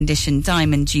Edition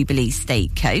Diamond Jubilee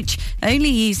State Coach, only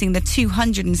using the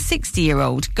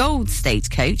 260-year-old Gold State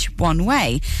Coach one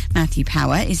way. Matthew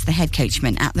Power is the head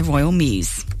coachman at the Royal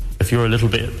Mews. If you're a little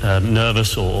bit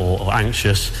nervous or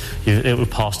anxious, it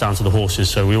would pass down to the horses.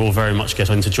 So we all very much get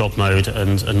into job mode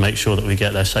and make sure that we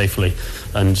get there safely.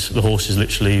 And the horses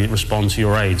literally respond to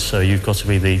your aids. So you've got to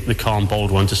be the calm,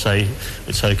 bold one to say,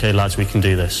 it's okay, lads, we can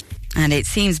do this. And it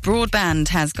seems broadband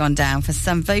has gone down for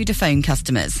some Vodafone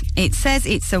customers. It says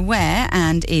it's aware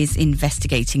and is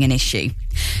investigating an issue.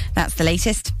 That's the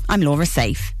latest. I'm Laura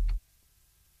Safe.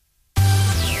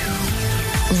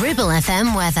 Ribble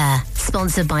FM weather,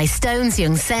 sponsored by Stones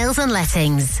Young Sales and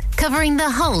Lettings, covering the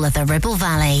whole of the Ribble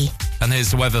Valley. And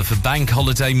here's the weather for Bank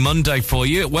Holiday Monday for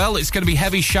you. Well, it's going to be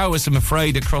heavy showers, I'm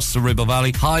afraid, across the Ribble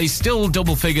Valley. Highs still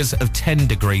double figures of 10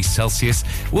 degrees Celsius.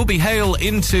 Will be hail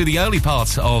into the early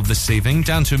part of this evening,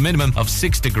 down to a minimum of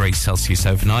 6 degrees Celsius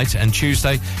overnight. And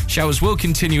Tuesday, showers will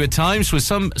continue at times with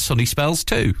some sunny spells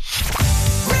too.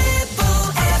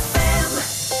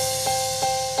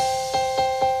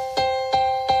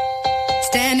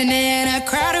 Standing in a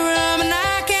crowded room and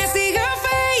I can't see your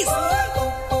face.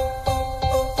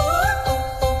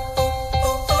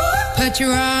 Put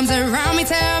your arms around me,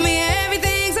 tell me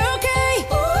everything's okay.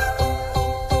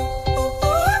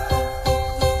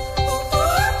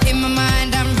 In my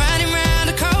mind I'm running around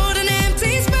a cold and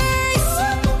empty space.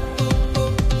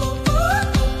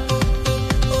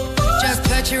 Just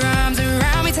put your arms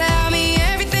around me, tell me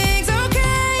everything's okay.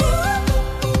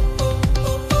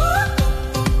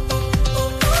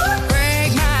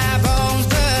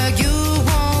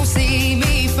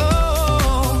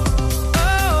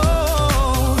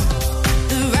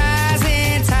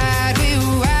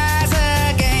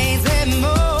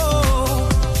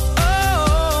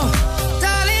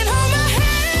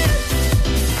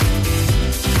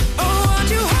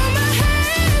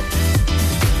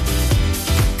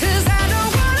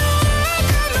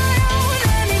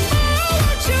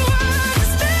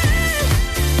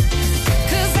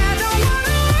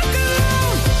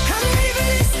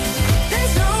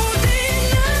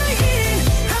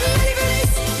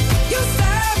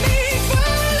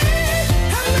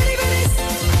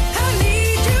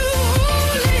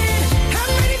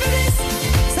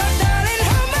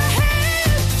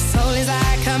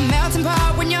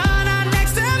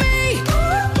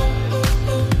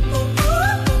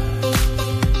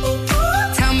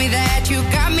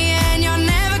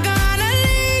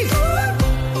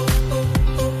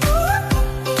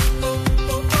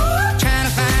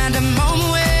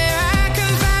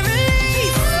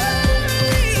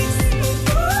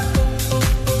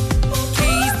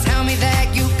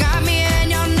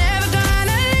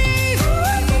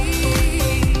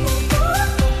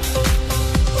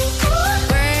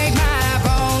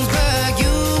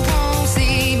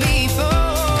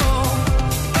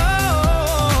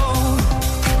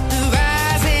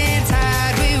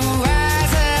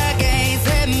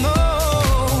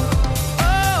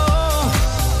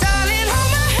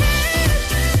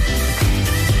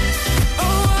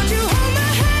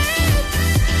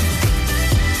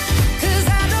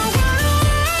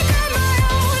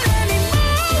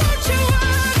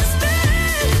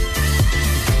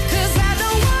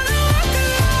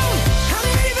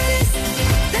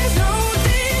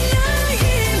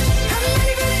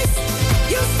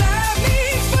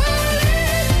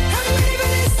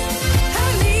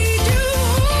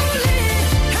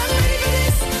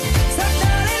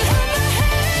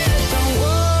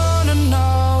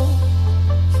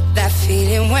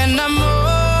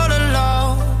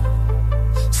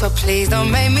 So please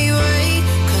don't make me wait,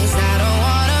 'cause I don't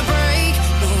wanna break,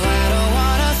 no I don't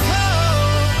wanna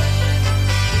fall.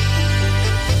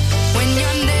 When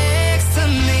you're next to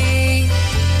me,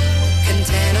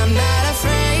 content I'm not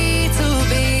afraid to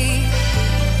be.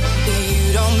 You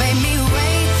don't make me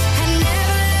wait, and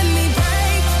never let me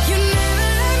break, you never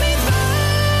let me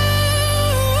fall.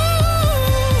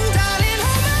 Darling,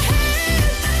 hold my hand.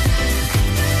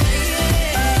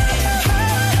 Yeah.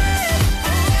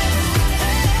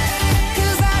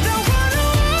 'Cause I don't wanna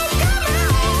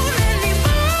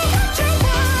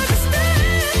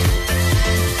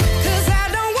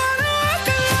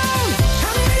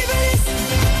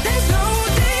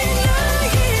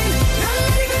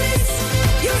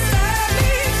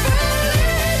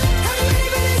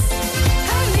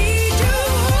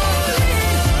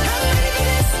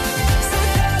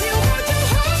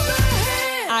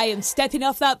stepping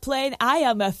off that plane, I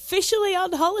am officially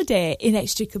on holiday.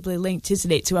 Inextricably linked,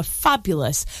 isn't it, to a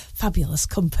fabulous, fabulous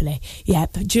company. Yeah,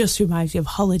 but just reminds me of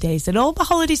holidays. And all the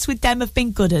holidays with them have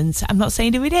been good ones. I'm not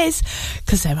saying who it is,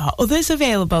 because there are others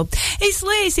available. It's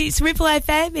Liz, it's Ribble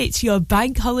FM. It's your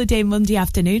bank holiday Monday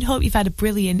afternoon. Hope you've had a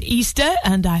brilliant Easter,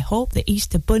 and I hope the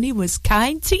Easter Bunny was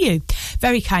kind to you.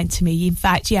 Very kind to me. In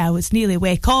fact, yeah, I was nearly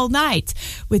awake all night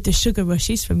with the sugar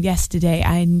rushes from yesterday.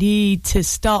 I need to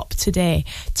stop today.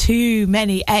 Too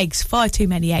many eggs, far too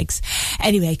many eggs.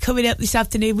 Anyway, coming up this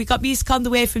afternoon, we got music on the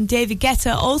way from David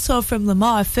Guetta, also from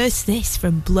Lamar. First, this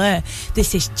from Blur.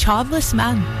 This is Charmless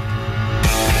Man.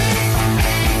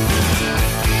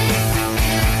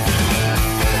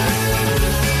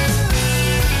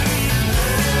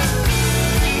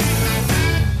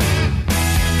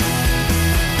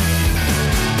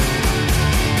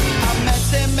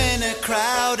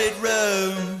 Crowded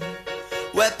room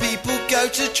where people go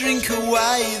to drink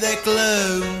away their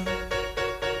gloom.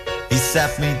 He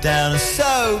sat me down and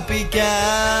so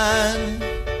began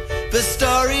the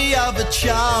story of a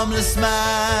charmless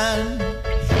man,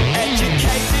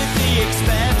 educated the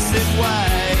expensive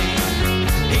way.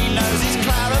 He knows his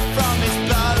Clara from his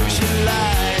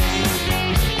Beaujolais.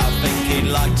 I think he'd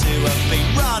like to have been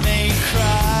running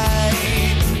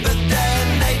cray, but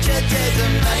then nature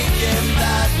didn't make him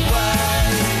that way.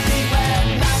 He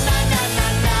went na na na na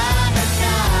na na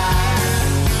na,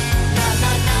 na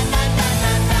na na na na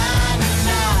na na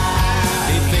na.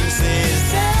 He thinks he's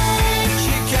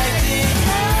educated,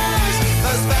 has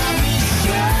those family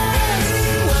shares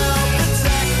will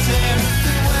protect him,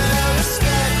 will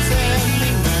respect him. He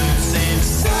moves in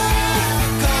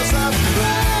circles of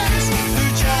friends who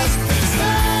just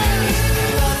pretend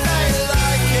that they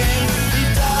like him. He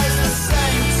does the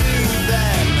same to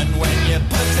them, and when you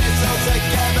put it all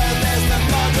together, there's the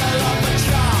model of a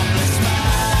charmless man.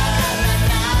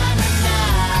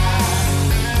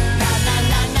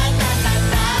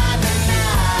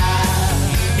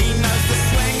 He knows the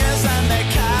swingers and their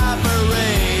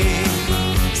cabaret,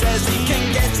 says he can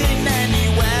get in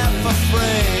anywhere for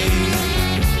free.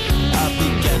 I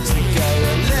began to go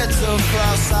a little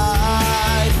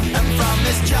cross-eyed, and from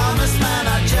this charmless man I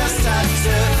just had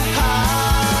to hide.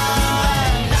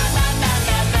 Na na na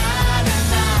na na na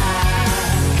na,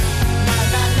 na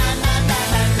na na na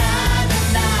na na na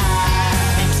na.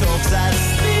 He talks at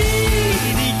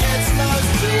speed, he gets no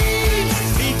sleep,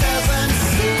 he doesn't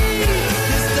see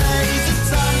his days are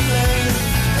tumbling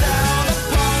down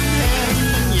upon him,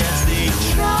 and yes he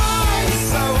tries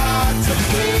so hard to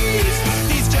please.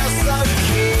 He's just so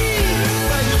keen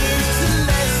for you to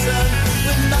listen,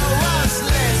 but no one's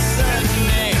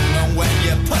listening. And when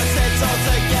you put it all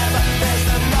together, there's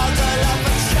the model of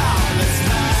a charmless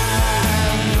man.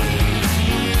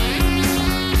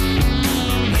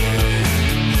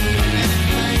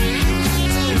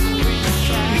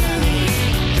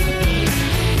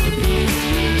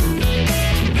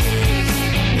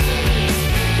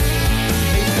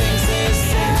 He thinks he's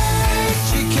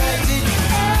educated,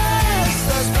 has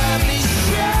those family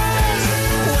shares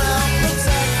will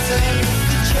protect him,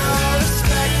 that you'll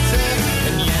respect him,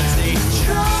 and yet he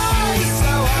tries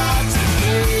so hard to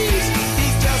please.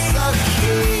 He's just so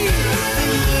keen for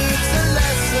you to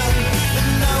listen, but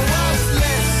no one's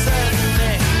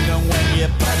listening. And when you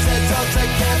put it all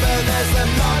together, there's the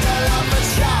model of a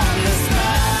charmless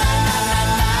man.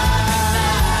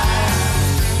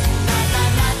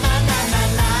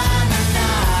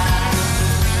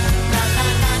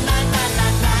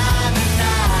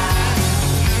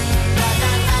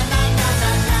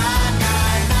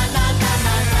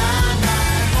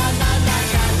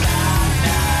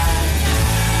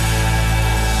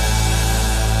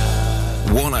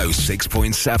 One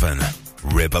 106.7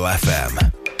 Ribble FM.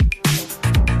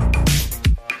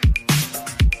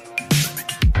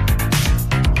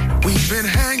 We've been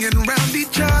hanging around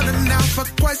each other now for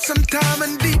quite some time,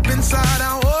 and deep inside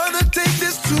I wanna take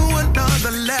this to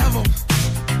another level.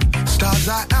 Stars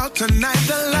are out tonight,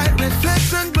 the light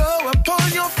reflects and glow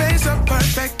upon your face. A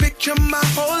perfect picture, my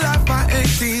whole life I ain't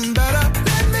seen better.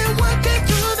 Let me work it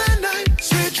through the night,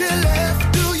 switch your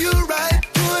left, do you right,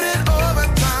 put it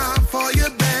overtime for you,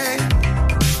 babe.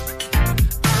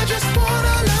 I just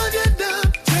wanna love you down,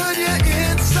 turn you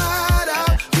inside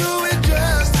out, do it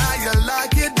just how you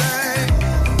like it, babe.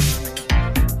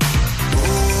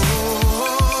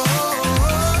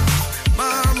 Oh,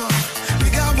 mama, we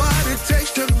got what it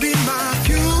takes to be my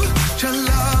future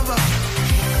lover.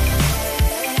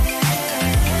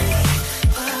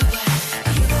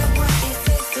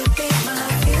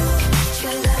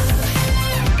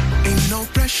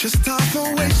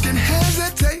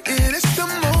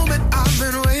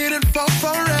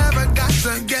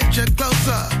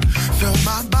 Feel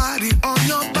my body on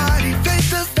your body, face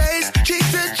to face, cheek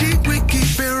to cheek. We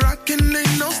keep it rocking,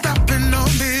 ain't no stopping on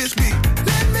this beat.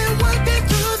 Let me work it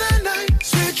through the night.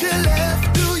 Switch your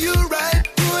left, do you right.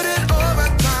 Put it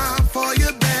overtime for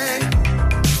you, babe.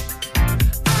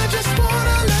 I just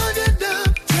wanna love you down,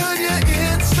 turn you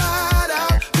inside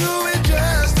out. Do it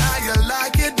just how you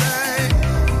like it, babe.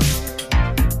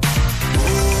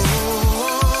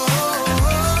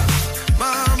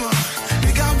 Mama,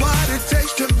 you got what it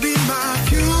takes to be my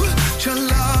future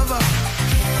lover.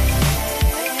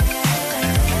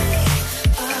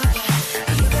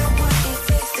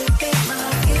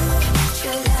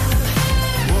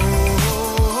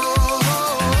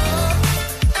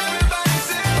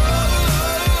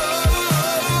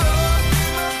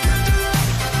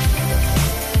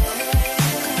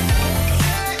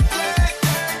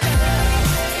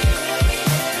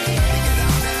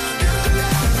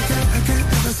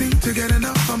 To get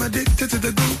enough, I'm addicted to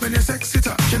the groove and your sexy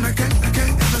touch. And I can't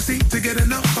ever seem to get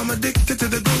enough. I'm addicted to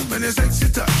the groove and your sexy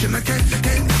touch. And I can't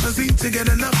ever seem to get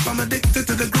enough. I'm addicted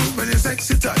to the groove and your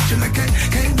sexy touch. And I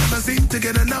can't ever seem to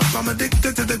get enough. I'm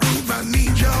addicted to the groove. I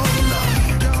need your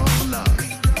love. Your love.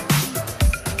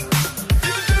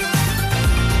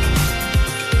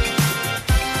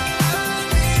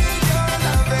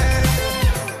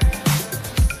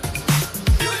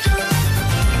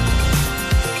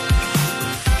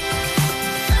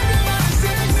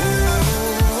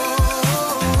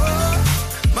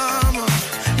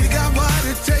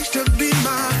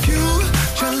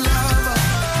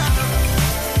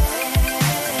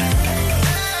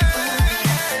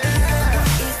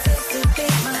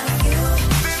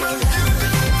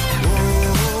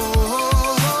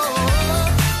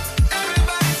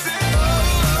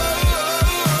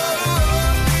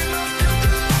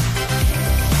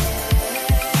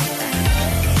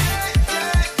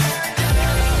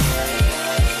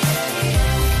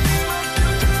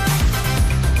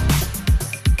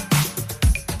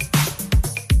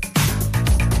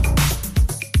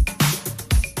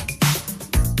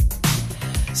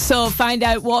 So find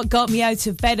out what got me out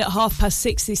of bed at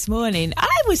 6:30 this morning.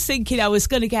 I was thinking I was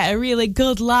going to get a really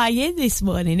good lie in this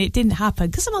morning. It didn't happen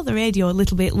because I'm on the radio a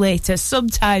little bit later.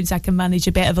 Sometimes I can manage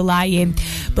a bit of a lie in.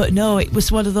 But no, it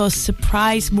was one of those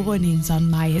surprise mornings on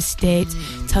my estate.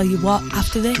 Tell you what,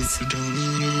 after this.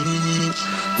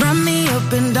 Wrap me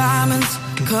up in diamonds,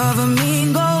 cover me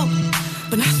in gold,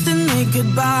 but nothing they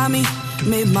could buy me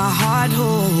made my heart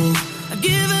whole. I'd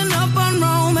given up on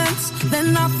romance,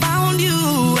 then I found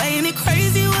you. Ain't it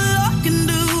crazy what love can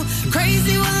do?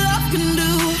 Crazy what love can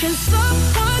do. Can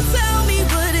someone tell me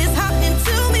what is happening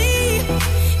to me?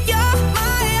 You're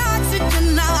my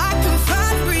oxygen, now I can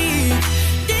find breathe.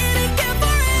 Didn't care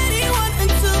for anyone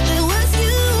until it was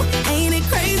you. Ain't it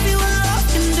crazy what love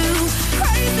can do?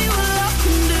 Crazy what love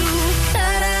can do. Da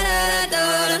da da da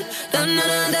da da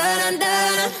da da da.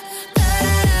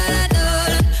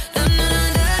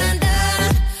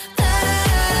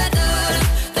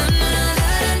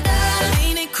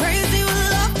 Crazy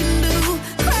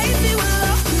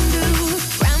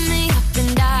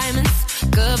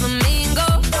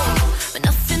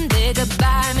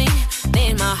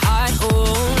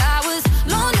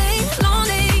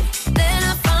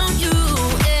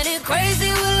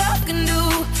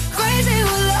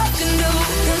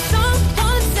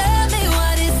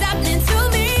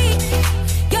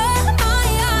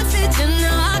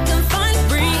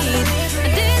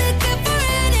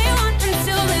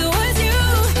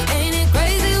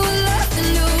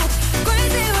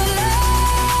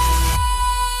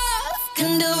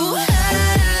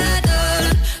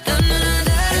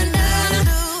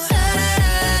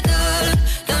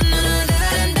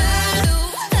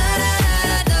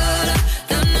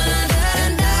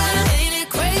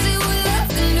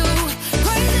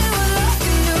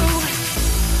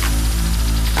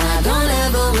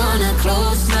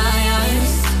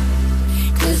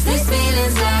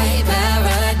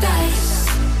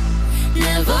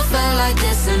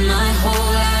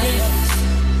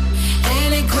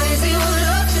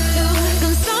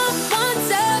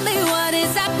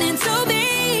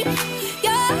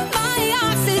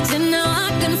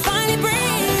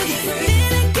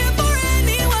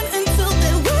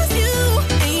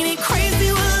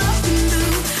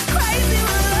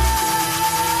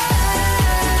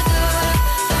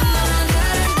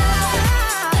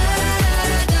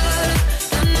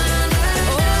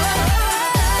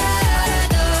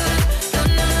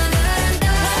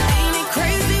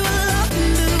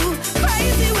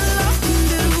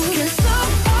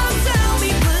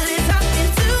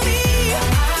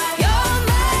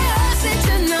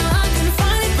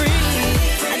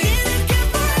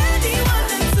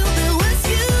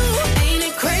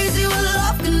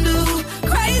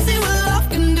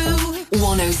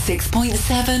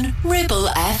 106.7 Ribble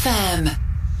FM.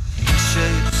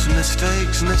 Shapes,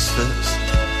 mistakes, misfits,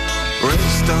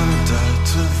 raised on a diet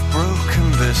of broken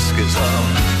biscuits.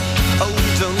 Oh, we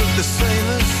don't look the same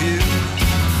as you,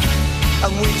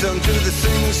 and we don't do the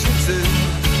things you do,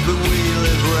 but we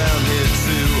live around here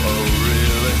too. Oh,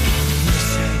 really?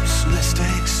 Shapes,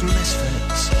 mistakes,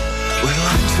 misfits. We'd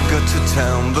like to go to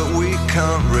town, but we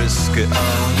can't risk it.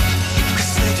 Oh,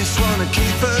 'cause they just wanna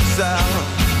keep us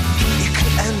out. You could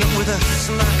end up with a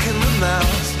smack in the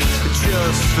mouth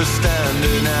just for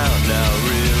standing out now,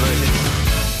 really.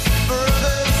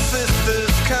 Brothers,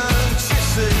 sisters, can't you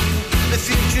see? The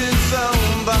future's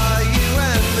owned by you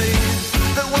and me.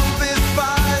 There won't be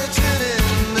fighting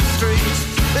in the streets.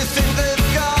 They think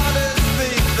they've got us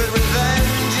beat, but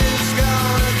revenge is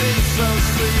gonna be so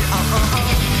sweet.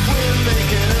 We're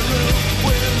making a move,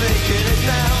 we're making it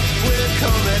now. We're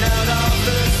coming out of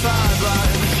the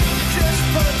sidelines. Just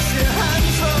put your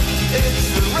hands up, it's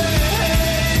the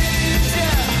rage,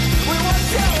 yeah. We want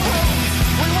your homes,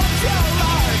 we want your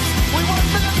lives, we want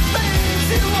the things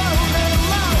you won't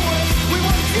allow us. We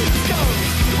won't use guns,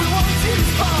 we won't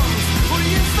use bombs. We'll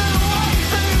use the one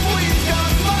thing we've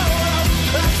got more of,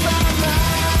 that's our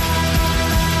minds.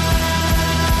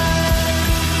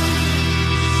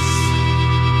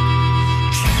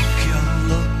 Check your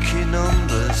lucky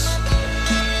numbers.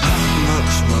 How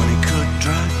much money could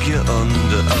drag you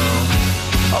under?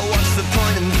 Oh, what's the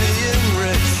point in being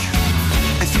rich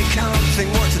if you can't think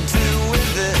what to do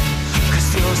with it? 'Cause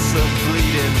you're so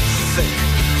bleeding thick.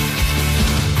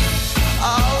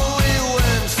 Oh, we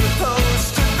weren't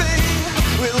supposed to be.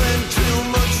 We learned too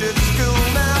much at school.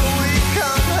 Now we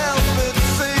can't help but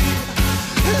see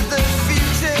that the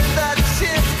future that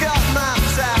you've got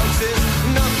mapped out is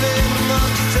nothing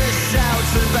much to shout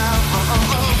about.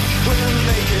 We're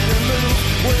making a move,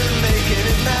 we're making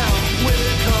it now.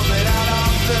 We're coming out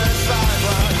of the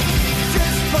sideline.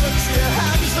 Just put your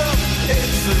hands up,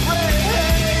 it's a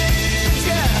rage,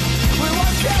 yeah. We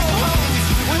want your homes,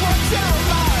 we want your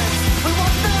lives, we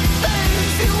want the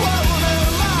things you won't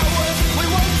allow us. We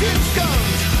won't use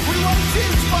guns, we won't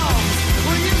use bombs.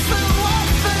 We'll use the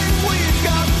one thing we've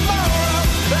got more of,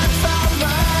 that's our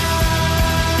minds.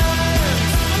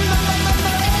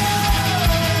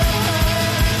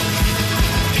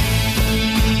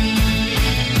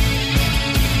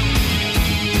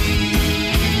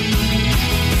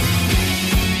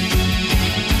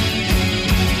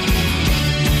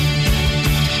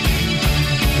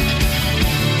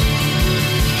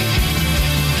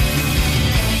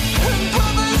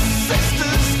 Brothers,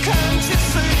 sisters, can't you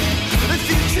see? The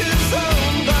future's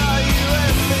owned by you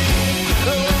and me.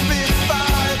 There won't be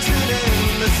fighting in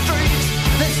the streets.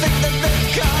 They think that they've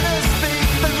got us beat,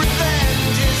 but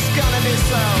revenge is gonna be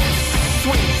so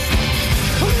sweet.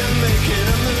 We're making a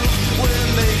move, we're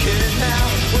making it now.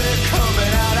 We're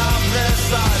coming out of the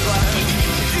sideline.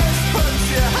 Just put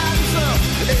your hands up,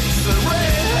 it's a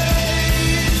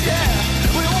rage, yeah.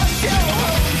 We want your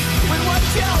homes, we want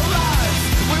your lives,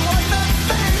 we want the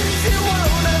things you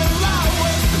won't allow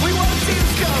us. We won't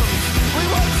use guns, we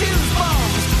won't use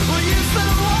bombs. We'll use the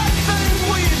one thing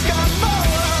we've got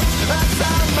more of, that's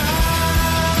our minds,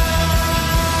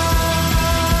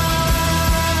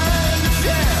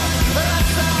 yeah.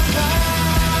 That's our minds,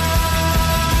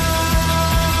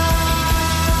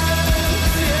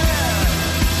 yeah.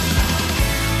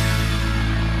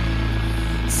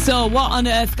 So what on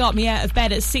earth got me out of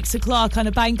bed at 6 o'clock on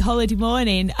a bank holiday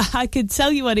morning? I could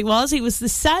tell you what it was. It was the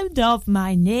sound of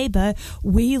my neighbour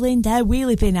wheeling their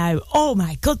wheelie bin out. Oh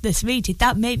my goodness me, did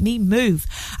that make me move?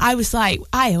 I was like,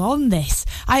 I am on this.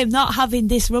 I am not having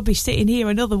this rubbish sitting here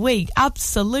another week.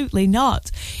 Absolutely not.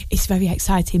 It's very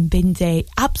exciting bin day.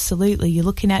 Absolutely. You're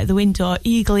looking out the window,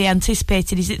 eagerly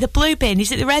anticipating. Is it the blue bin?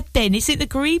 Is it the red bin? Is it the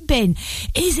green bin?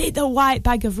 Is it the white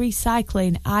bag of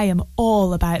recycling? I am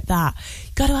all about that.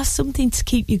 Got to have something to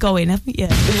keep you going, haven't you?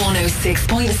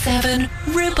 106.7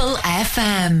 Ribble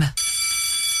FM.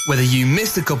 Whether you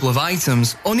missed a couple of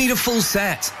items or need a full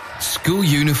set, school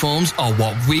uniforms are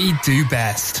what we do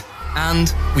best.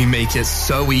 And we make it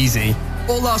so easy.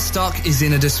 All our stock is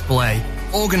in a display,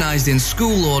 organised in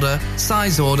school order,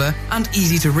 size order, and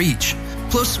easy to reach.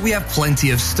 Plus, we have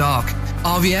plenty of stock.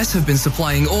 RVS have been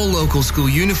supplying all local school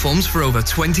uniforms for over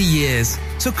 20 years.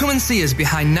 So come and see us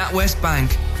behind NatWest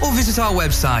Bank or visit our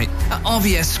website at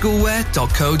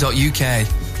rvsschoolwear.co.uk.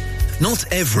 Not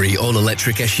every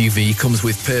all-electric SUV comes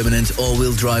with permanent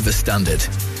all-wheel drive standard.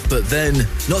 But then,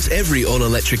 not every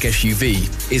all-electric SUV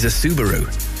is a Subaru.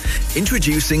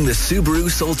 Introducing the Subaru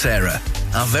Solterra,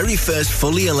 our very first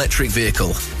fully electric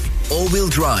vehicle. All-wheel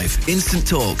drive, instant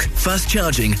torque, fast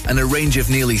charging and a range of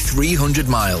nearly 300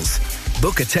 miles.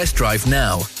 Book a test drive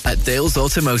now at Dales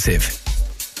Automotive.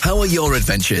 Power your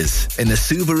adventures in the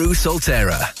Subaru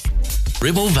Solterra.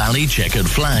 Ribble Valley Checkered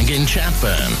Flag in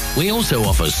Chatburn. We also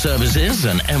offer services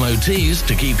and MOTs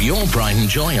to keep your pride and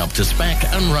joy up to spec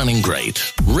and running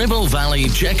great. Ribble Valley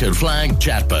Checkered Flag,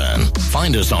 Chatburn.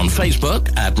 Find us on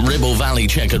Facebook at Ribble Valley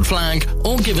Checkered Flag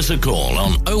or give us a call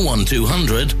on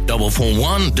 01200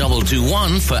 441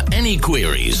 221 for any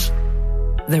queries.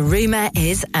 The rumour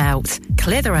is out.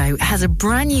 Clitheroe has a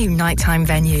brand new nighttime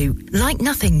venue, like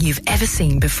nothing you've ever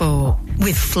seen before.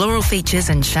 With floral features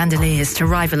and chandeliers to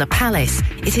rival a palace,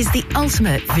 it is the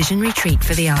ultimate visionary treat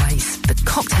for the eyes. The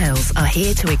cocktails are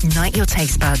here to ignite your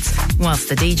taste buds, whilst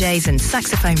the DJs and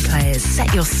saxophone players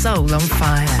set your soul on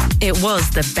fire. It was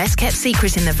the best kept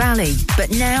secret in the valley, but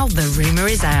now the rumour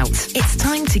is out. It's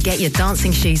time to get your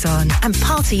dancing shoes on and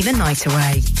party the night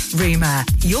away. Rumour,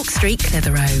 York Street,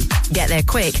 Clitheroe. Get there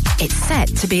quick, it's set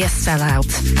to be a sellout.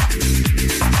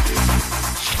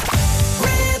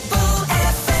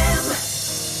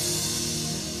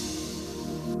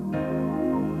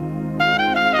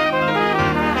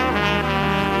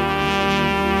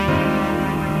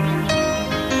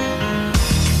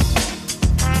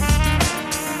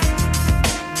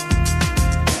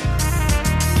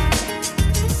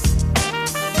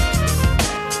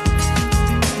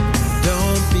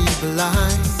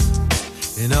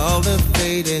 In all the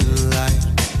fading light,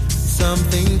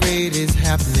 something great is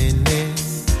happening in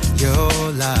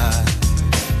your life.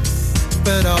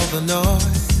 But all the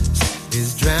noise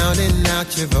is drowning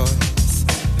out your voice.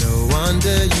 No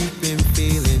wonder you've been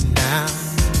feeling down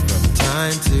from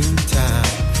time to time.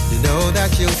 You know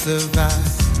that you'll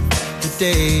survive the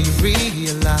day you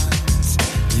realize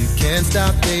you can't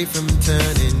stop day from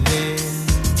turning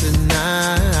into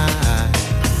night.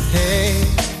 Hey,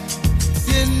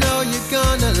 you know you're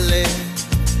gonna live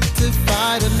to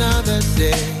fight another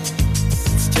day.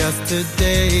 It's just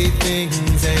today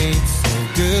things ain't so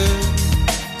good.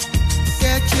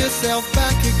 Get yourself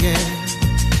back again.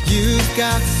 You've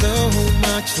got so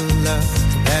much love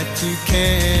that you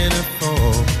can't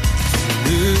afford to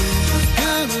lose.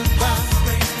 Goodbye,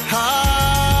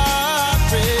 heartbreak.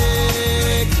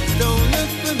 Don't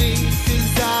look for me,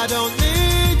 'cause I don't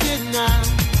need you now.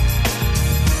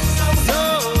 So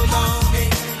long,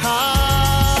 heartache.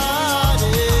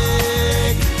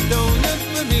 Don't look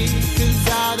for me, 'cause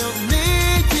I don't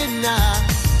need you now.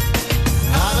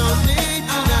 I don't need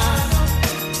you now.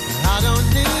 I don't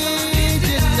need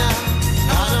you now.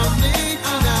 I don't need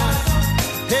you now.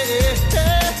 Hey,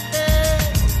 hey, hey.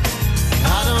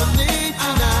 I don't need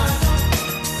you now.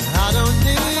 I don't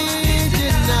need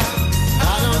you now.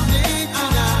 I don't need you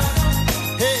now.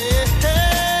 Hey, hey,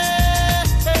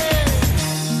 hey.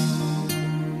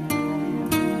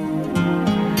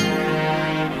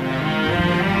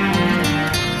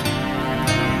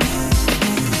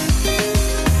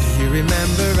 Do you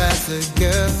remember as a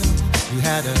girl, you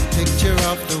had a picture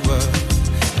of the world,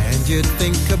 and you'd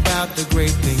think about the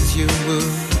great things you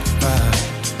would find.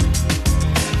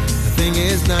 The thing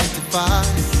is 9 to 5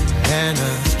 and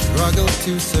a struggle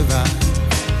to survive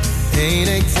ain't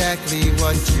exactly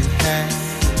what you had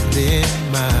in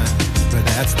mind. But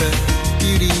that's the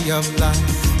beauty of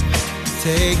life.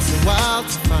 Takes a while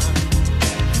to find.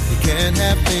 You can't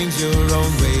have things your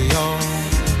own way all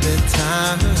the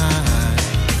time.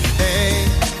 Hey,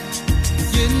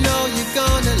 you know you're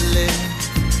gonna live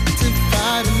to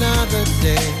fight another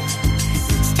day.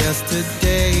 It's just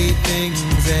today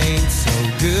things ain't so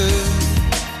good.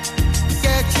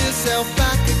 Get yourself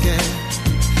back again.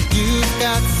 You've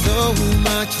got so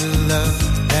much love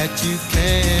that you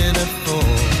can't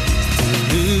afford to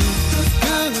lose.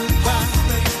 Goodbye,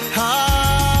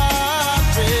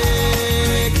 heartbreak.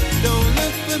 Don't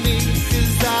look for me,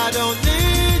 'cause I don't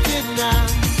need you now.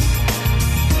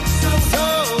 So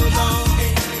long,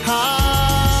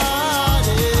 heartache.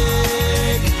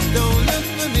 Don't look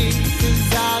for me, 'cause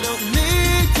I don't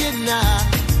need you now.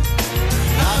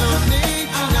 I don't need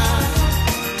you now.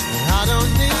 I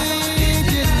don't need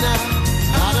you now.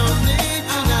 I don't need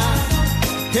you now.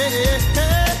 Hey,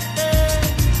 hey, hey.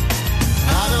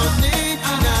 I don't need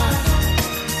you now.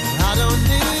 I don't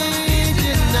need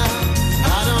you now.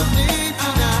 I don't need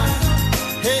you now.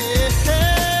 Hey, hey,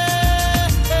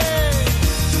 hey.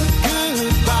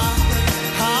 Goodbye,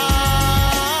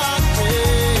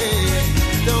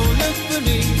 heartbreak. Don't look for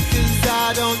me, 'cause I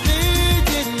don't need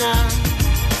you now.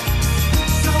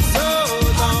 So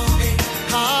long,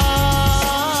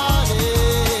 heartache.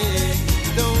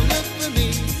 Don't look for me,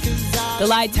 'cause I The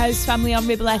Lighthouse Family on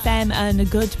Ribble FM and a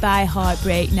Goodbye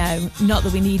Heartbreak. Now, not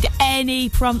that we need any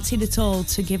prompting at all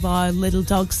to give our little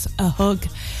dogs a hug.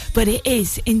 But it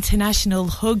is International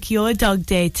Hug Your Dog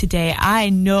Day today. I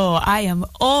know, I am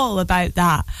all about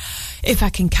that. If I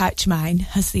can catch mine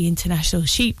as the international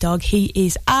sheepdog, he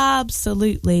is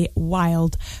absolutely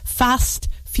wild, fast,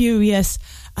 furious,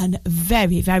 and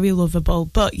very, very lovable.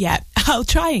 But yeah, I'll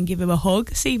try and give him a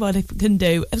hug, see what I can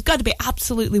do. I've got to be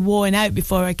absolutely worn out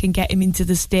before I can get him into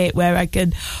the state where I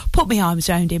can put my arms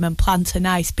around him and plant a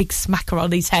nice big smacker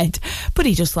on his head. But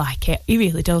he does like it, he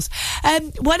really does.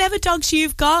 Whatever dogs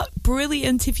you've got,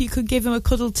 brilliant if you could give him a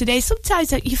cuddle today.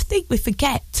 Sometimes you think we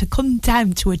forget to come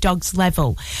down to a dog's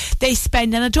level. They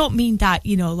spend, and I don't mean that,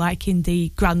 you know, like in the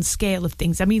grand scale of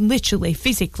things, I mean literally,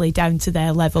 physically down to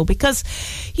their level, because,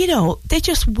 you know, they're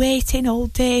just waiting all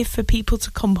day for people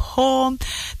to come home.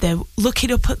 They're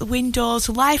looking up at the windows.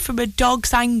 Life from a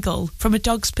dog's angle, from a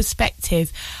dog's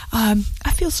perspective, I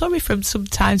feel sorry for them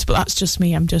sometimes, but that's just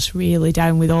me. I'm just really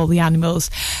down with all the animals.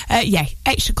 Yeah,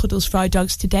 extra cuddles for our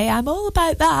dogs today. I'm all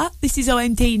about that. This is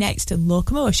OMD next and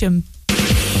Locomotion.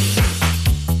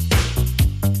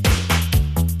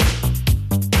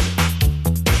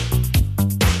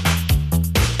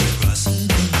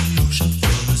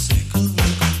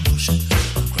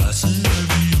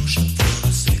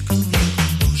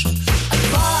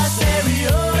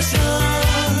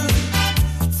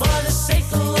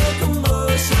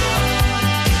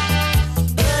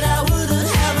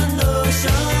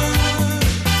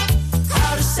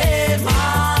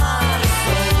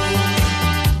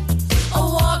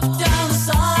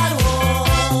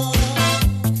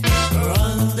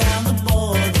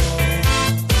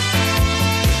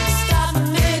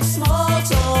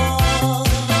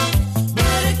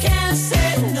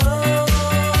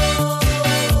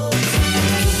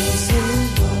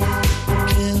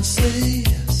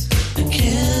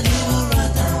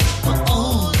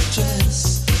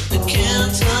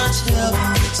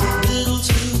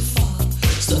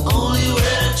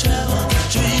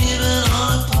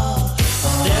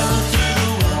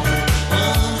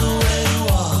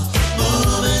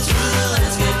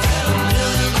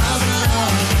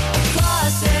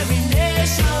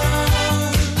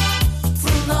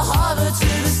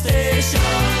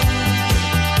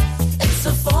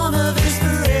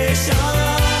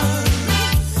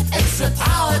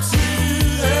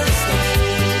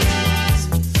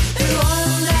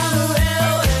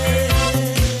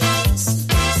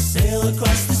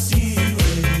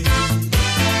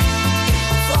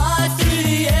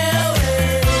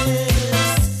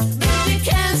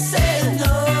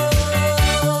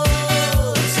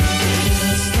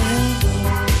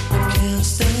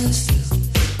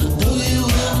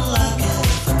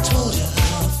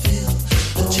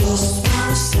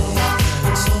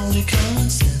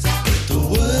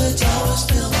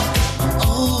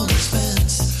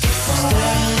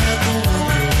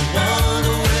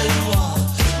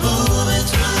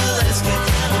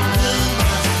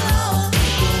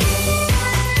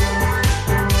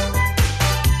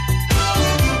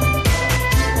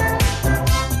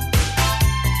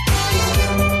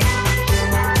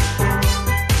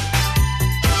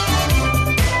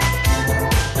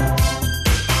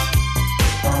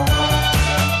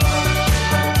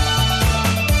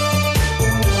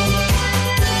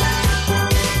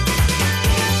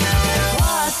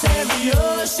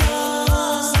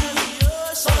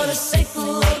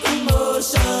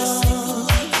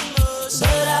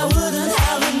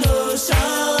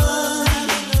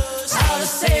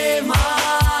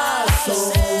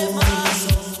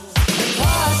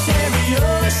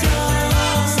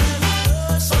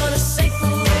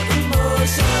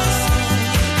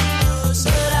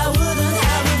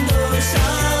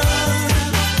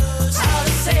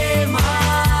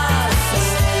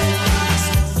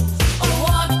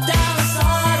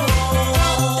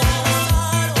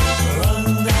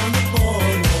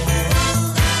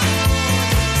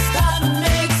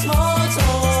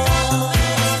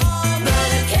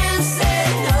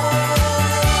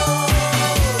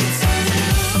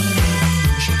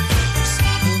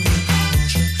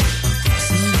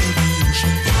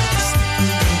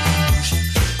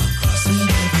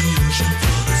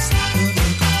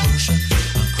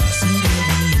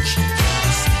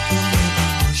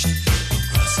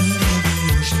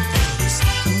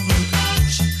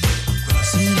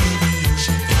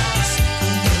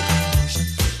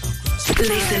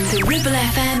 Listen to Ribble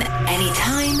FM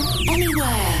anytime,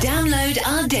 anywhere. Download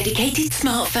our dedicated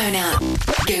smartphone app.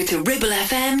 Go to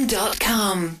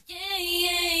ribblefm.com.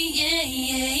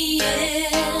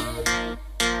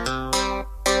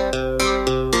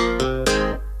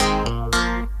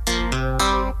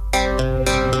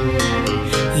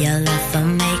 Your love for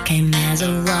me came as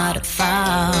a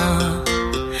waterfall.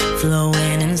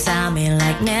 me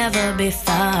like never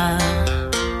before.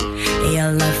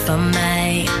 Your love for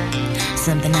me,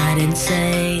 something I didn't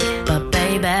say, but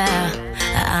baby,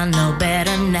 I know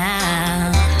better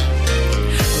now.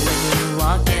 When you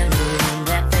walk in the room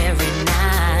that very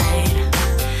night,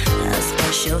 a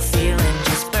special feeling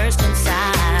just burst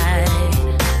inside.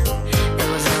 It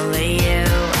was only you,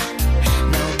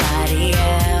 nobody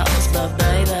else, but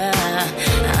baby,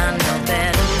 I know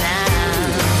better now.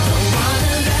 Don't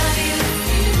wanna love you if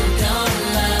you don't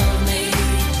love me.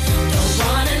 Don't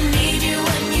wanna need you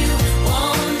when you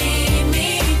won't need me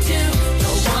too.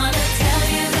 Don't wanna tell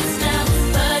you this now,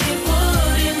 but it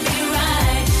wouldn't be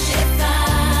right if I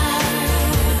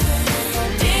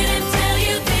didn't tell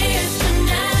you this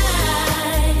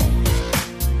tonight.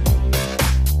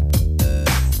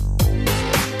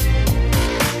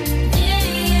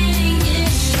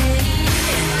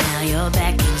 And now you're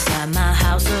back inside my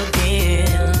house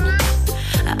again.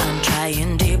 I'm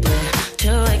trying deeply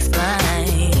to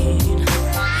explain,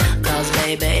 'cause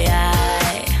baby I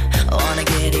wanna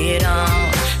get it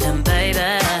on, and baby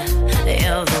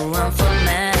you're the one for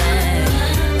me.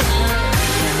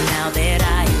 And now that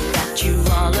I've got you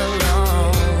all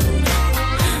alone,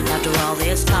 after all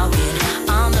this talking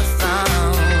on the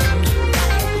phone,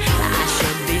 I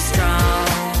should be strong,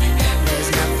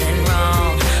 there's nothing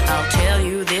wrong. I'll tell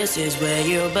you this is where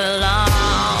you belong.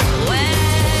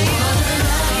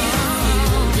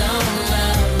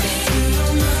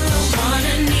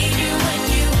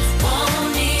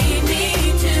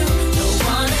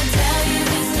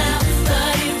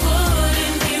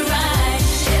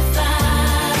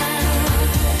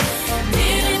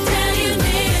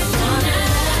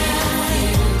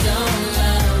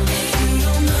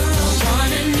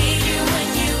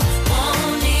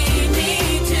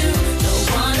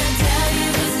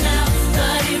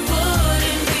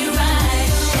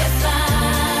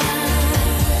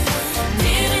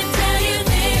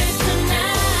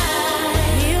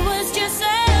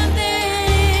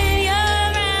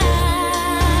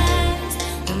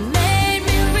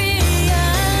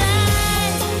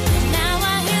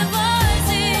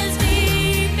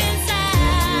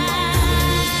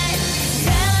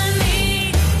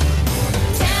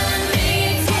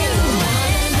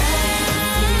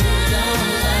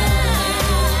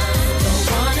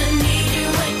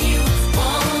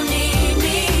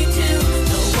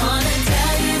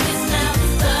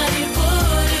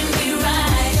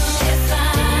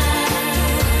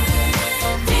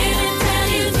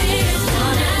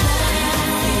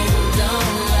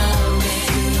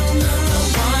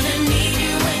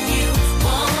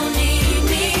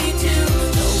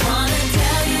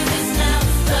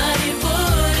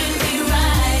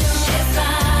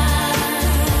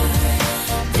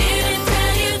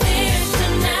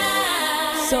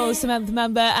 Samantha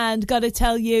Member, and gotta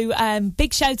tell you,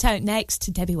 big shout out next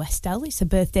to Debbie Westell. It's her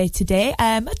birthday today.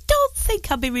 I don't think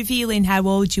I'll be revealing how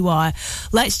old you are.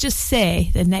 Let's just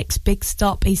say the next big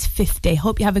stop is 50.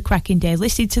 Hope you have a cracking day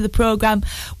listening to the programme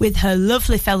with her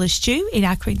lovely fella Stu in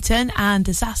Accrington, and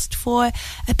has asked for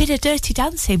a bit of dirty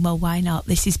dancing. Well, why not?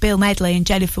 This is Bill Medley and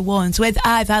Jennifer Warnes with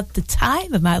I've Had the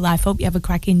Time of My Life. Hope you have a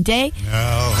cracking day.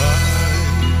 Now I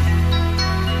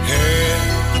had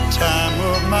the time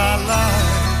of my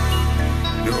life.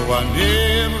 No, I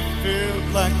never felt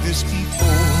like this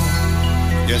before.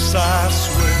 Yes, I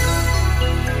swear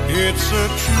it's a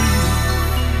truth,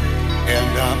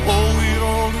 and I owe it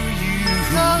all to you.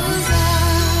 'Cause I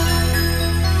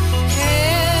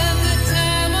had the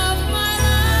time of my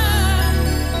life,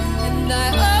 and I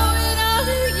owe it all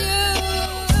to you.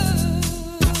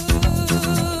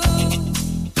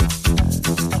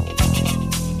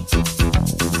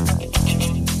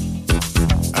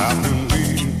 I've been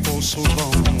waiting for so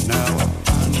long. Now I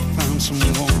finally found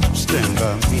someone to stand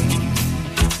by me.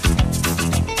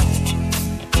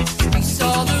 We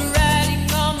saw the writing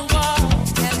on the wall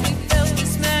as we felt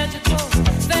this magical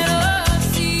fantasy.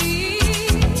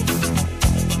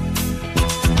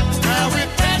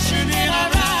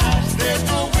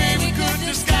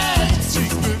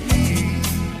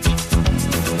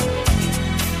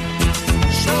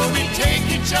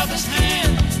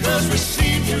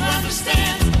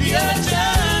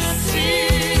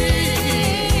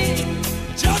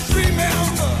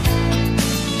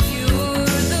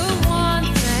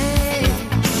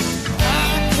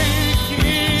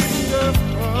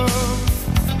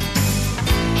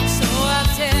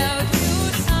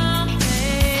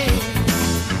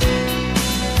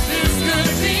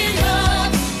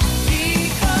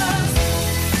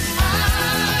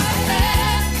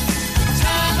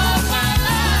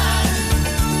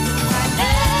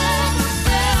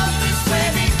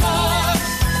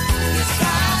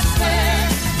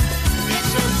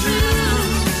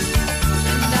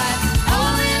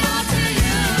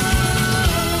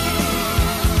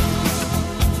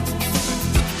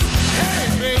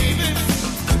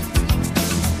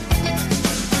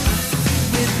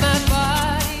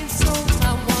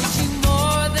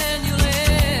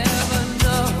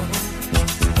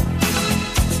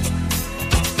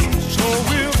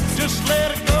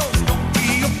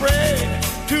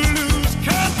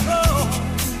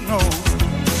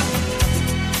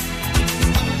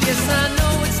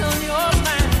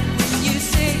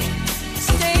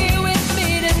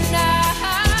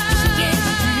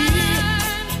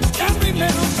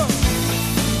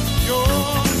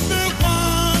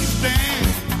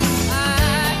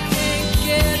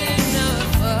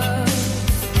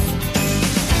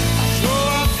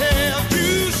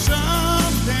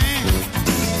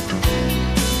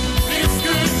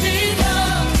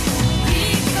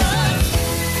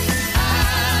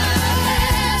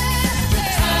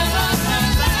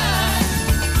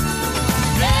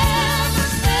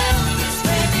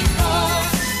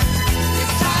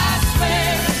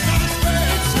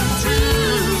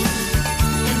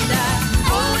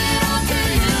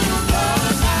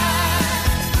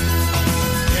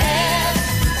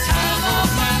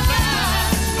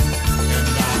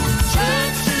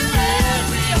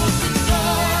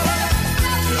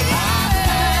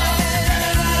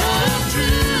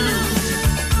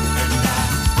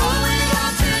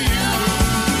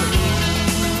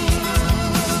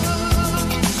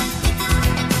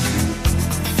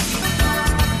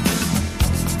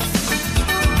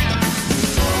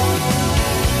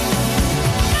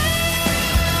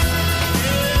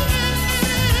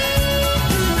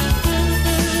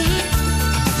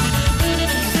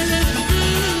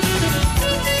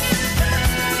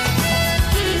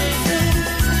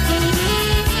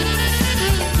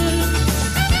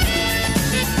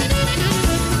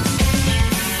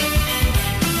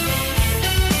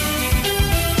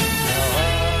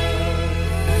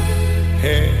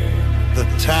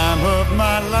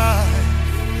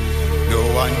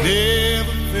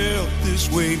 Never felt this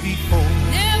way before.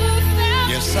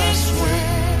 Yes, I swear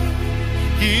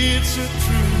it's a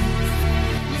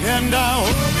truth, and I owe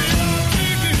it all to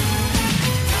you.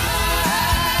 I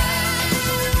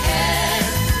had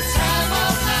the time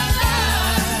of my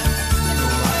life. No,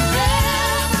 I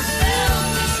never felt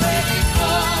this way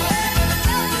before.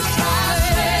 Yes, I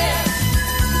swear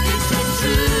it's a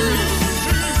truth,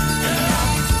 and I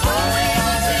owe it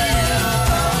all to you.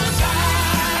 'Cause I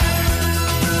had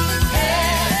the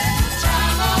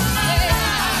time of my life.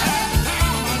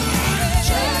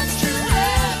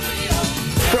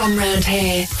 From round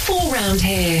here, for round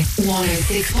here,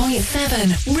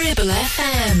 106.7 Ribble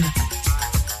FM.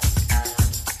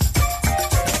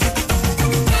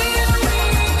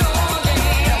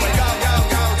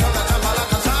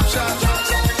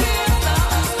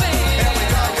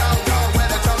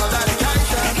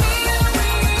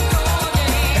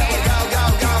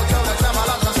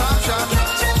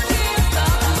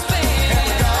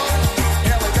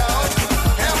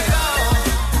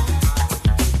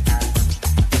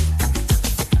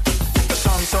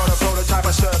 Some sort of prototype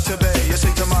I serve to be. You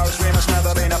see, tomorrow's dream has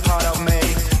never been a part of me.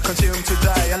 Consume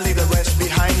today and leave the rest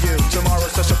behind you.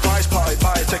 Tomorrow's a surprise party,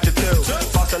 buy a ticket too.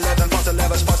 Faster living, faster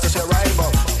livers, faster as you're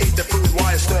able. Eat the food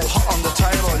while it's still hot on the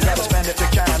table. You gotta spend if you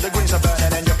can. The greens are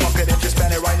burning in your pocket. If you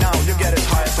spend it right now, you get as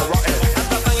high as a rocket.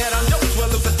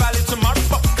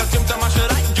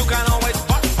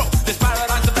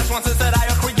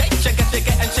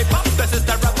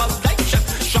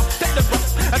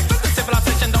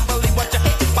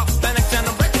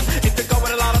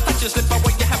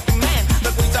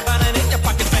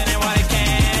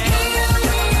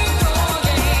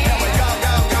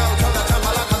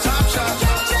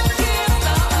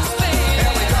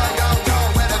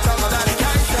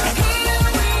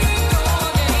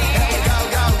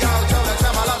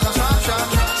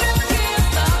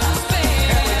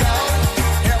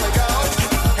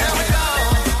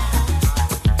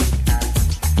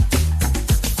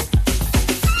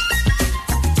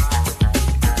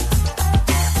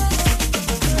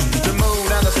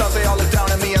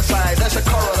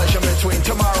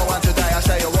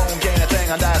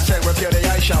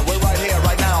 We're right here,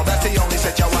 right now, that's the only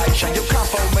situation. You can't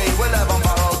fool me, we live on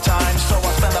borrowed time. So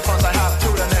I spend the funds I have to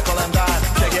the nickel and dime.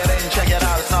 Check it in, check it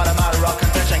out, it's not a matter of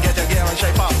contention. Get your gear and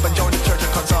shape up and join the church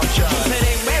of consumption. Keep it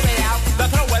in, wear it out, then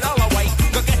throw it all away.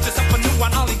 Go get yourself a new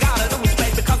one, all you gotta do is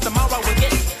pay. Because tomorrow we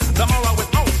get, tomorrow is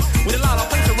old. With a lot of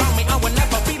things around me, I will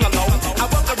never feel alone. I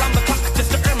work around the clock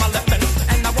just to earn my living.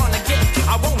 And I wanna get,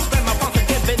 I won't spend my funds to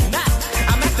give it that.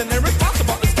 I'm acting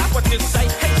irresponsible, is that what you say?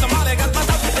 Hey, somebody got my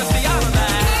house, just the honor that.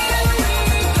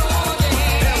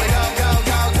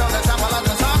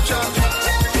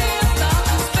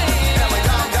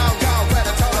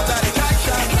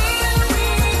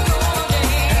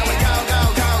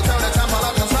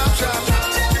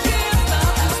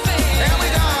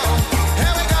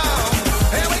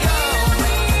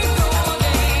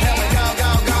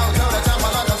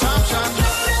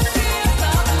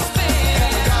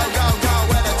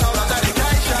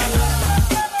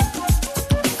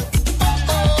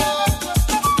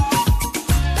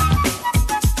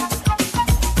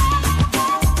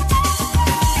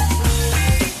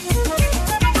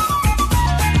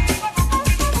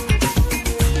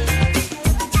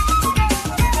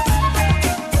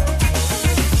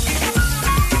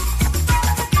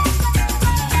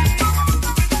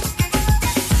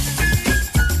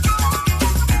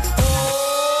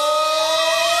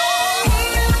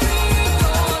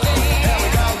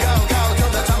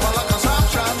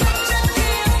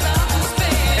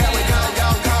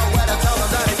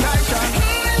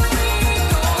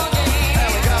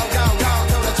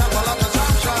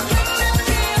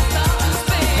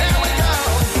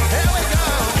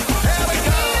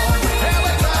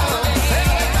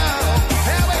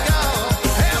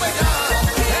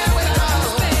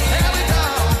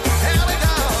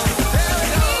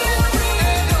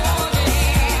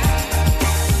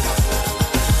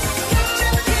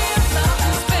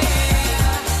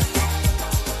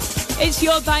 It's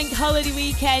your bank holiday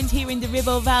weekend here in the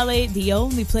Ribble Valley, the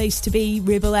only place to be.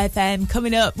 Ribble FM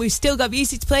coming up. We've still got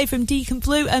music to play from Deacon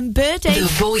Blue and Birdie. The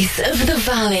voice of the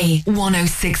valley,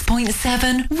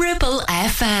 106.7 Ribble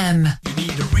FM. You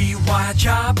need a rewire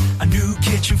job, a new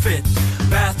kitchen fit,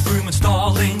 bathroom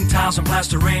installing, tiles and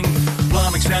plastering,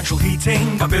 plumbing, central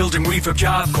heating, a building refurb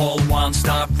job. Call One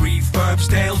Stop Refurbs,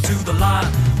 Dale to the lot.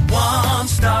 One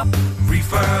Stop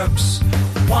Refurbs.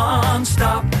 One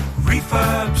Stop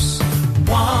Refurbs.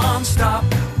 One Stop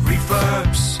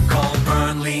Refurbs. Call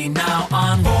Burnley now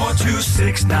on board.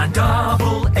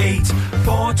 426-988.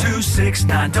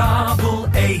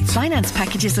 426-988. Finance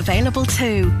packages available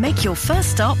too. Make your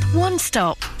first stop one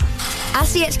stop.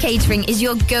 SCH Catering is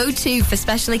your go-to for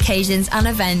special occasions and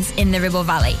events in the Ribble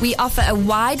Valley. We offer a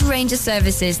wide range of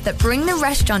services that bring the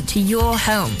restaurant to your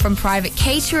home, from private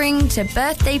catering to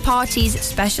birthday parties,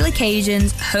 special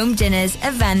occasions, home dinners,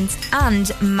 events, and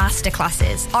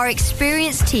masterclasses. Our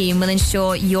experienced team will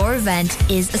ensure your event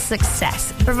is a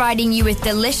success, providing you with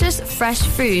delicious, fresh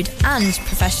food and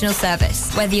professional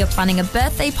service. Whether you're planning a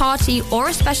birthday party or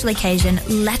a special occasion,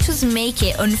 let us make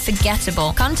it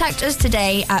unforgettable. Contact us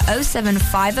today at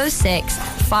 07506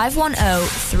 510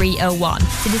 301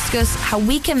 to discuss how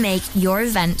we can make your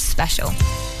event special.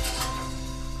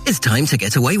 It's time to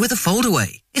get away with a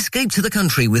foldaway. Escape to the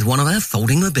country with one of our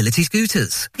folding mobility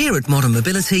scooters. Here at Modern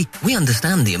Mobility, we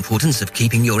understand the importance of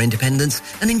keeping your independence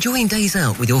and enjoying days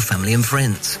out with your family and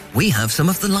friends. We have some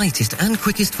of the lightest and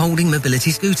quickest folding mobility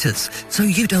scooters, so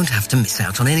you don't have to miss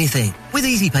out on anything. With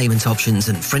easy payment options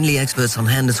and friendly experts on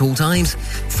hand at all times,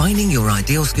 finding your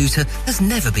ideal scooter has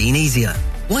never been easier.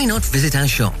 Why not visit our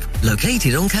shop,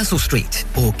 located on Castle Street,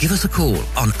 or give us a call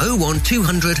on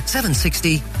 01200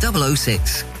 760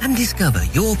 006 and discover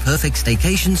your perfect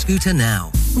staycation scooter now.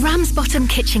 Ramsbottom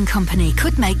Kitchen Company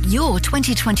could make your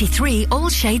 2023 all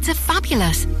shades of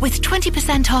fabulous with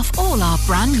 20% off all our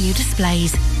brand new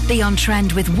displays. Be on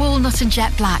trend with walnut and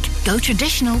jet black. Go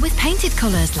traditional with painted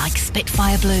colours like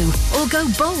Spitfire Blue. Or go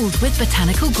bold with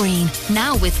botanical green.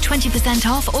 Now with 20%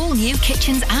 off all new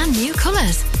kitchens and new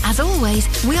colours. As always,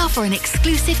 we offer an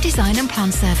exclusive design and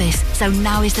plan service. So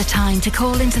now is the time to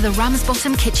call into the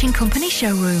Ramsbottom Kitchen Company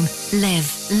showroom.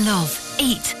 Live, love,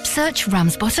 eat. Search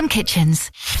Ramsbottom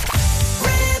Kitchens.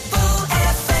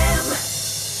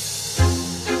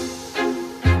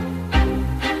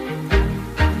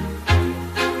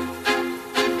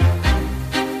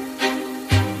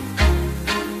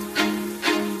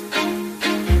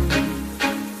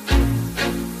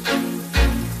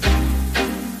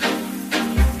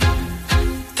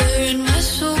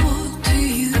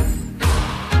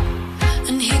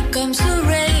 The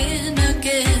rain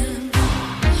again.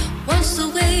 Once the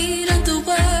weight of the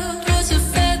world was a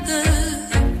feather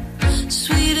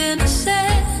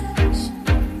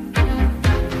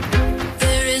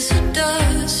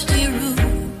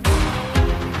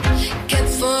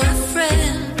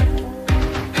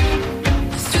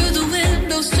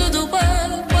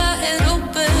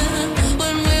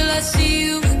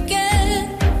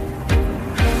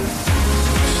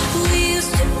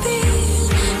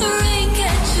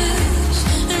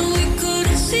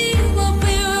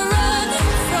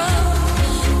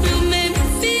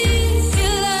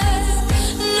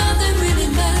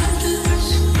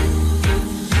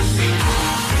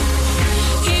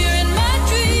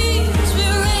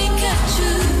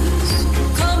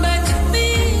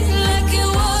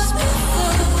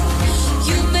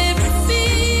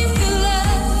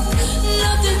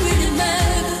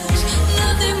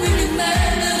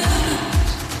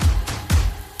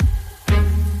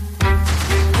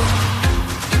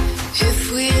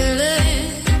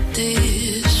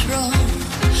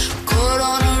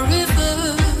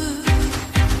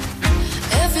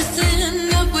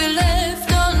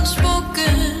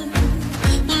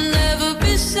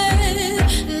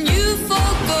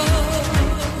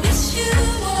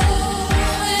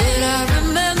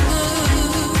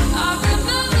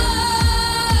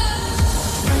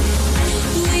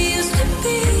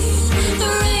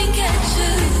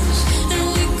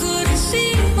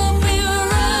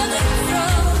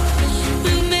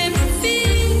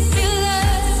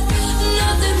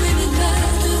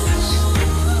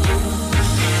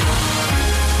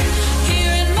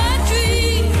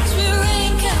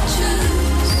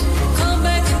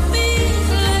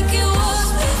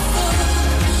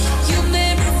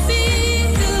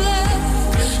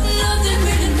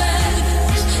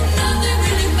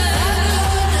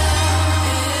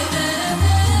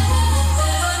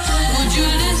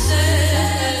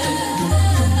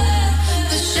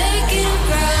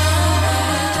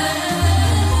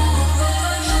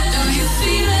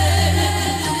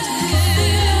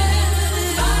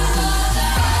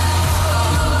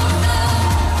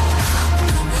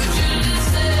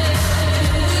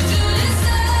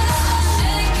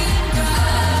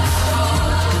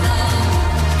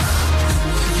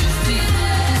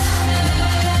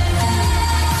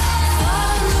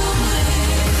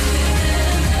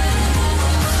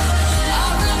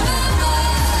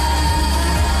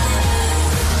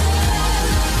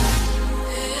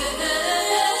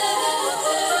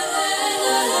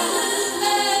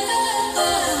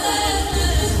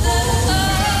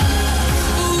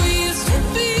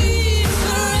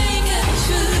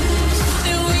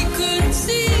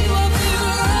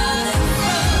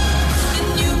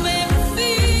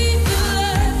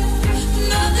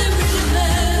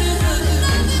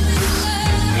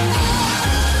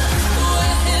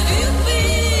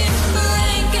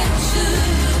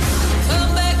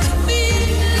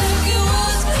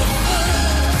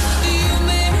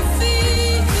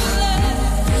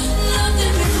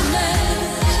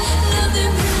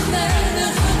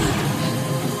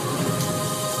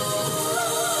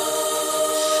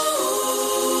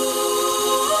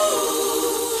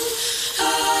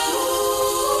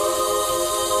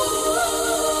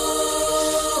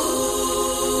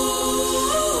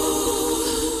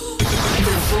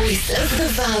the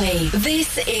Valley.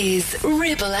 This is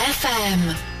Ribble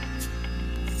FM.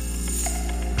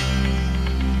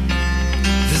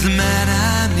 There's a man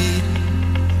I meet,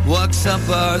 walks up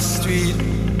our street.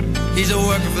 He's a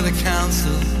worker for the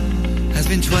council, has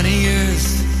been 20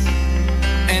 years.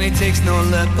 And he takes no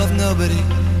lip of nobody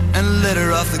and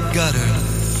litter off the gutter.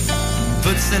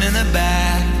 Puts it in the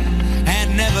bag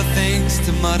and never thinks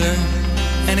to mutter.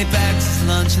 And he packs his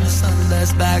lunch in the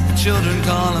Sunday's bag. The children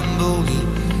call him Boogie.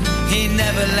 He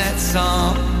never lets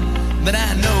on, but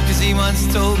I know 'cause he once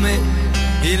told me.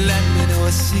 He let me know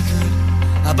a secret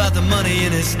about the money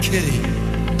in his kitty.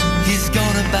 He's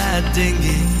gonna buy a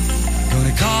dinghy,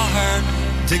 gonna call her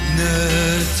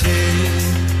Dignity.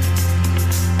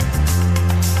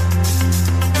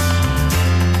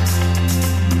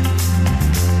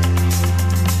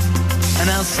 And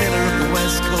I'll sail her up the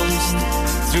west coast,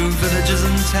 through villages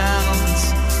and towns.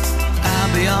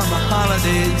 I'll be on my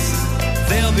holidays,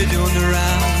 they'll be doing the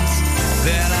rounds.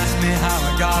 They'll ask me how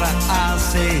I got it, I'll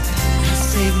say, I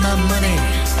saved my money.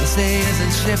 I say,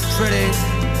 isn't she pretty?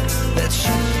 That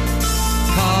ship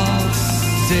called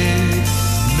Dignity.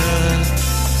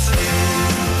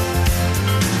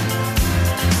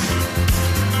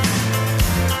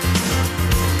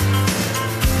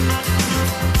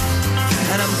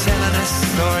 And I'm telling a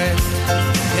story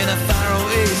in a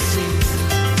faraway sea,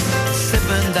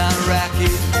 sipping down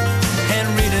raki and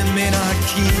reading Maynard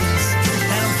Keynes.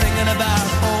 And I'm thinking about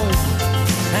home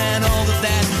and all that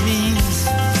that means,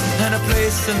 and a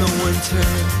place in the winter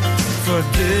for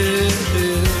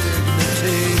dignity.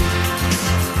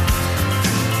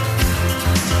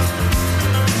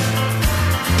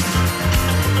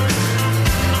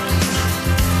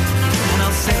 And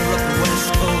I'll sail up the west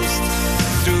coast,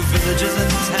 through villages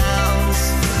and towns.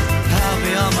 I'll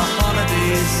be on my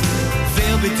holidays,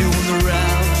 they'll be doing the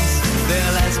rounds.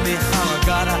 They'll ask me how I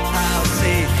got it, I'll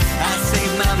say, I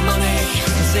saved my money.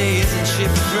 I say, isn't she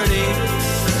pretty?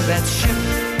 That ship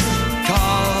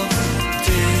called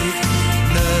Dignity.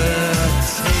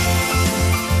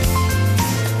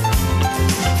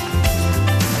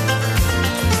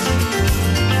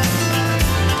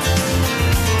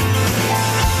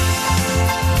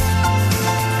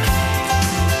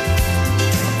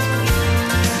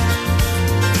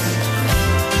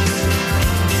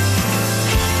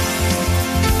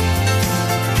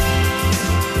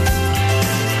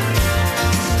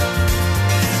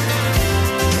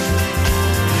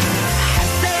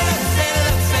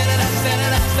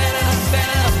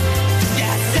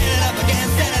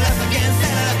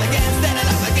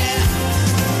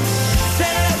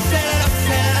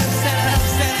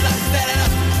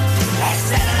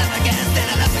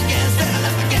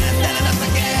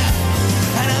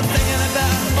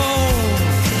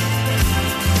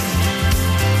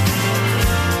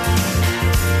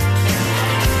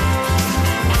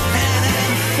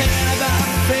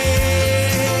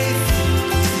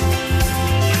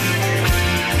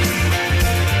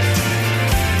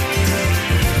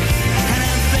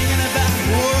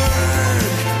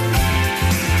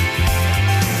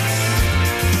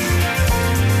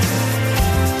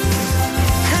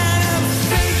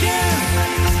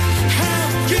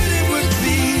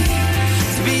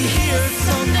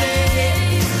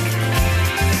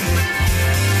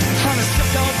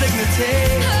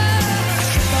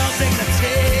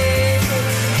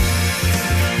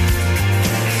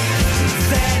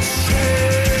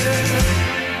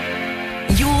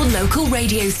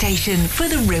 Radio station for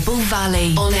the Ribble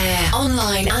Valley. On air,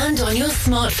 online and on your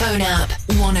smartphone app.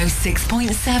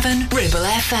 106.7 Ribble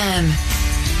FM.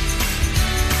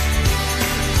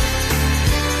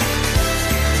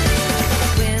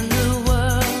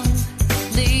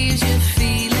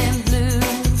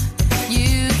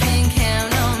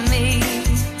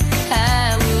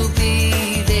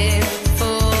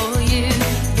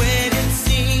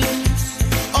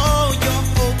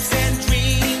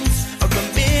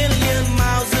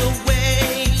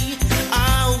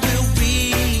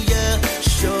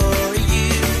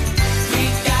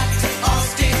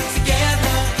 Together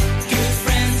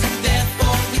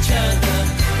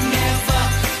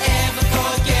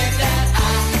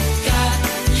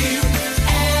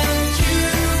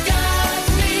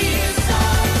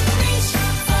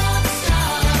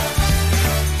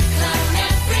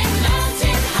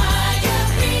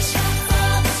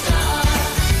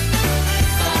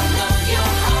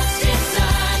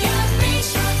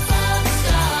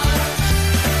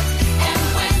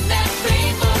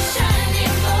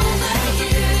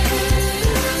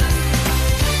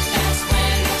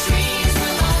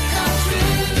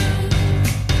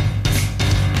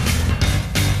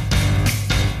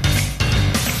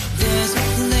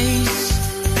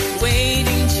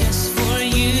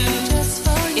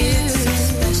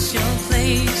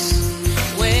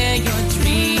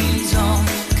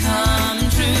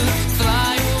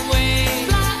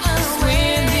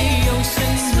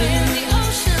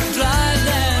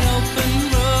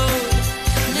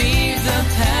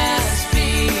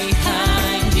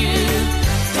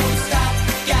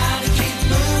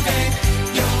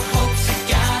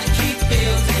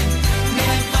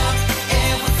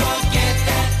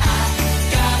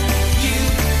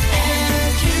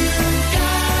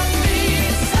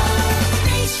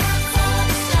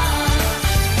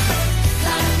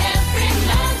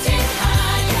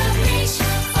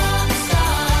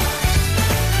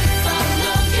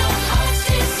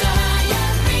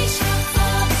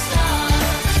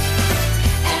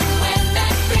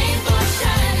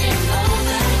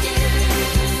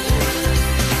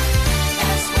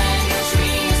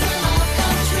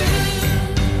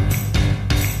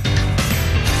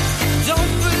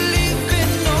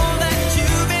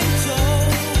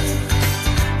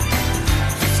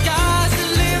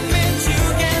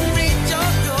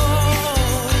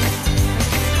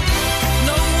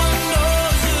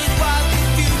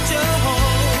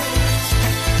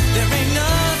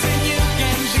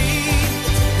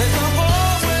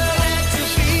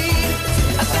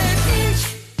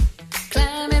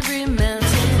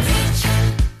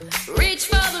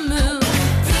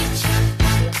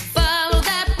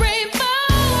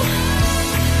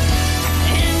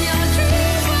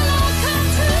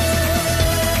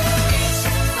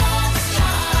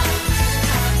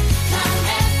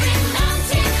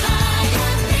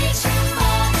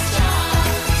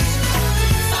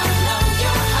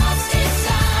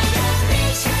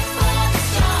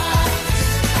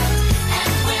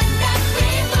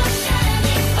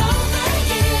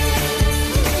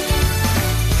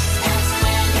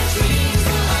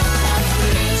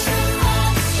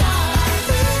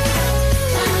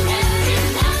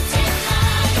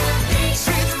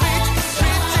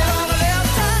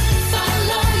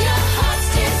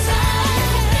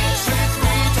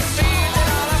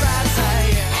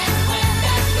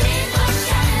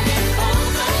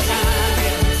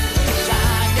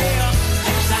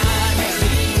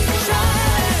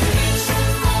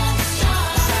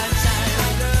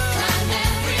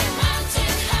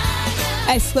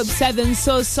Club 7.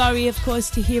 So sorry, of course,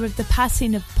 to hear of the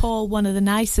passing of Paul, one of the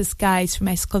nicest guys from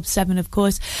S Club 7, of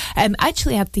course.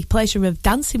 Actually had the pleasure of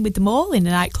dancing with them all in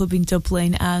a nightclub in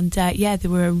Dublin, and yeah, they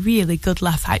were a really good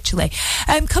laugh, actually.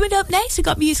 Coming up next, we've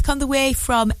got music on the way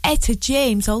from Etta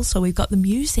James. Also, we've got the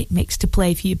music mix to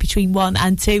play for you between 1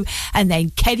 and 2, and then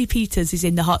Kenny Peters is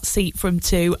in the hot seat from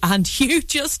 2, and you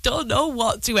just don't know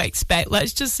what to expect.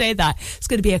 Let's just say that. It's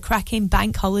going to be a cracking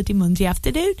bank holiday Monday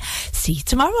afternoon. See you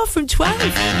tomorrow from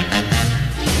 12.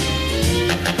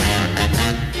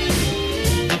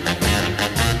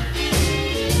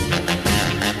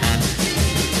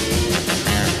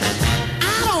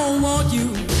 I don't want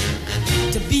you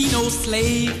to be no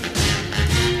slave.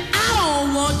 I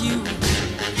don't want you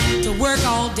to work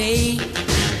all day.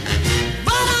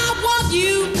 But I want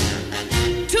you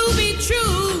to be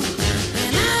true.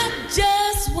 And I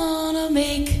just want to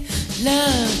make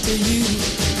love to you.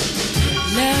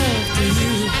 Love to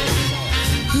you.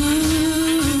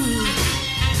 Ooh,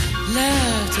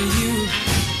 love to you.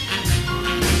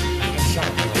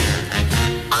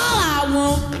 All I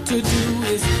want to do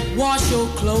is wash your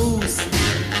clothes.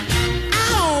 I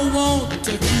don't want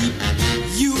to keep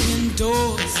you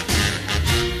indoors.